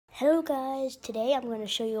Hello guys, today I'm going to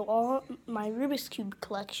show you all my Rubik's Cube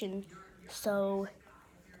collection. So,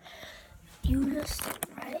 you just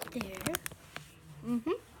right there. And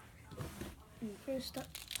first up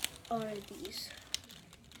are these.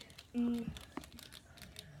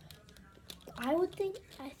 I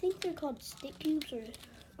think they're called stick cubes or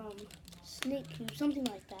snake cubes, something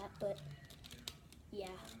like that, but yeah.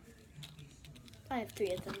 I have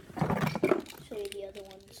 3 of them. I'll show you the other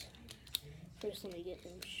ones. First, let me get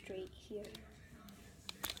them straight here.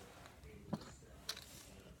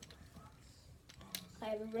 I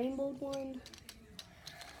have a rainbow one,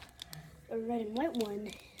 a red and white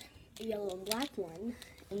one, a yellow and black one,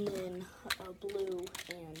 and then a blue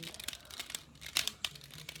and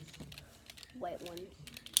white one.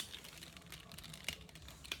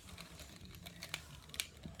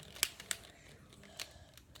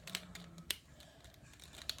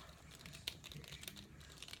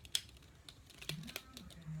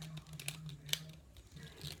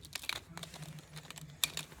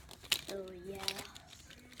 Oh yeah,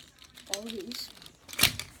 all these.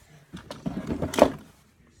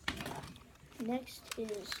 Next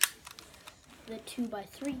is the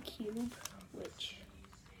 2x3 cube, which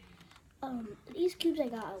these cubes I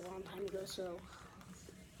got a long time ago, so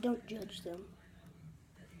don't judge them.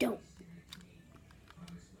 Don't.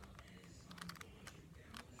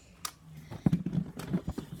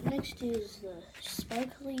 Next is the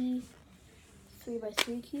sparkly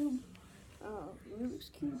 3x3 cube, Rubik's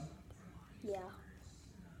Cube. Yeah.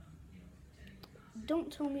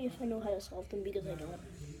 Don't tell me if I know how to solve them because I don't.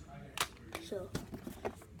 So,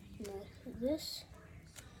 this,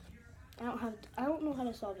 I don't know how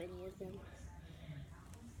to solve any of them.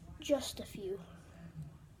 Just a few.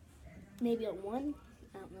 Maybe a 1,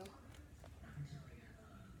 I don't know.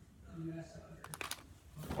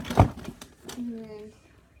 And then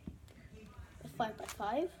a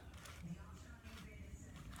 5x5.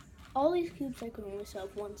 All these cubes I can only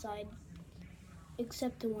solve one side,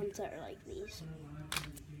 except the ones that are like these.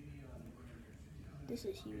 This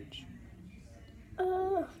is huge.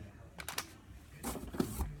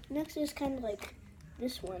 Next is kind of like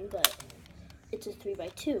this one, but it's a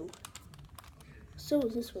 3x2. So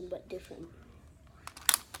is this one, but different.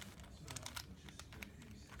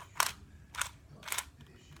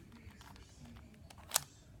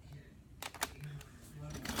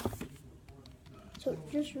 So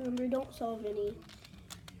just remember, don't solve any.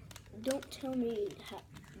 Don't tell me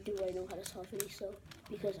do I know how to solve any,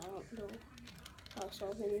 because I don't know how to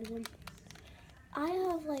solve any of them. I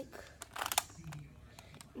have like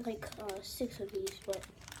 6 of these, but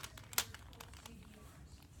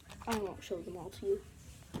I won't show them all to you.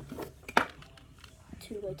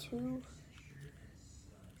 2x2.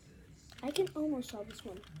 I can almost solve this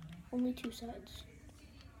one. Only 2 sides.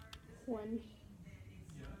 1,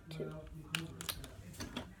 2.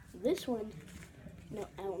 This one, no,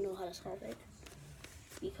 I don't know how to solve it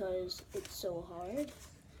because it's so hard.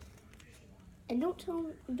 And don't tell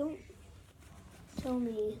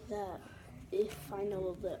me that if I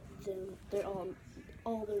know they're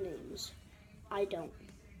all their names. I don't.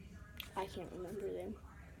 I can't remember them.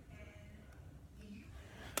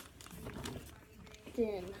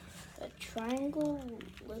 Then a triangle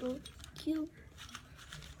little cube.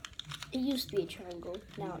 It used to be a triangle.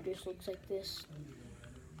 Now it just looks like this.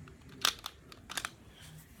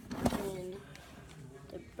 And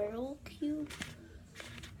the barrel cube.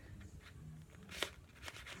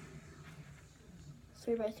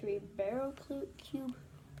 3x3 barrel cube.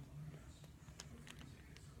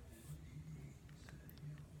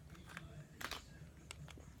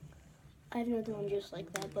 I have another one just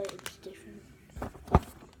like that, but it's different.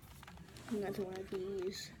 Another one of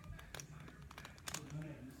these.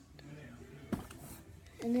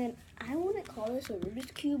 And then I wouldn't call this a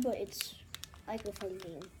Rubik's Cube, but it's like a fun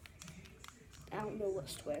game. I don't know what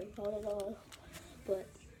square we call it all, but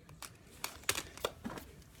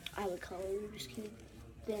I would call it a Rubik's Cube.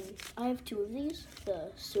 Then I have 2 of these,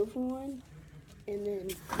 the silver one, and then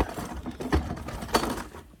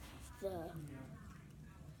the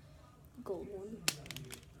gold one.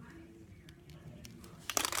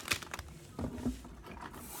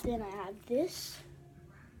 Then I have this.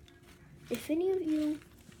 If any of you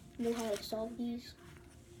know how to solve these,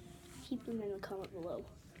 keep them in the comment below.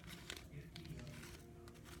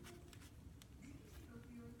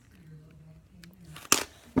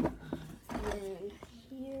 And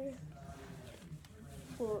here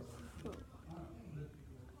for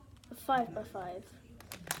a 5x5.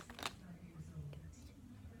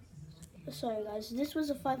 Sorry guys, this was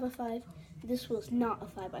a 5x5. This was not a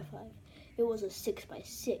 5x5. It was a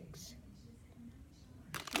 6x6.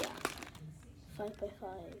 Yeah, 5 by 5.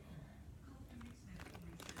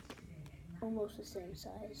 Almost the same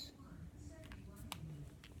size.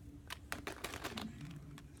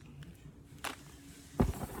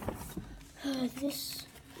 This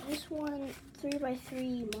one, 3 by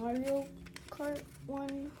 3 Mario Kart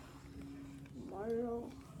one. Mario.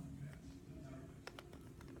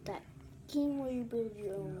 That game where you build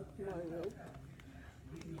your own Mario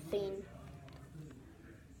thing.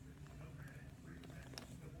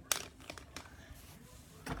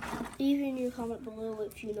 Leave in your comment below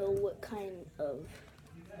if you know what kind of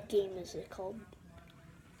game is it called.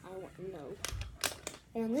 I want to know.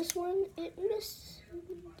 And this one, it missed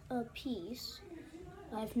a piece.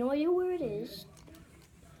 I have no idea where it is.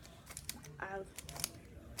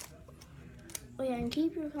 Oh yeah, and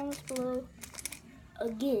keep your comments below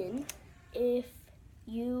again if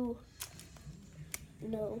you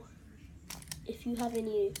know if you have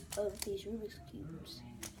any of these Rubik's Cubes.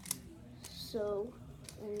 So,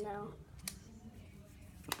 and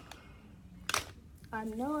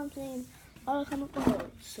now I'm saying I'll comment below.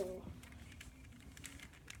 So,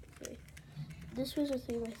 okay. This was a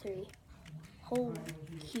 3 by 3 whole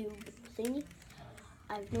cube thingy.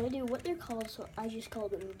 I have no idea what they're called, so I just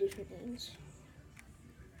called them different names.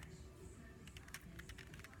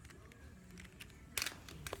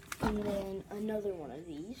 And then another one of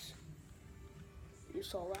these you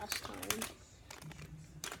saw last time.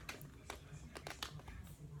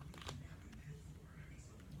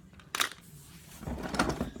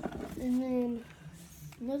 And then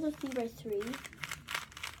another 3 by 3.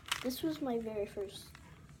 This was my very first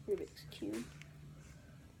Rubik's Cube.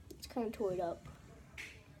 It's kind of toyed up.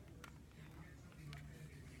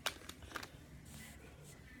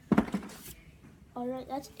 Alright,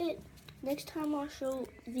 that's it. Next time I'll show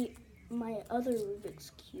my other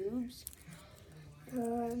Rubik's Cubes.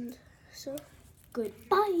 And so,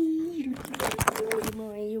 goodbye.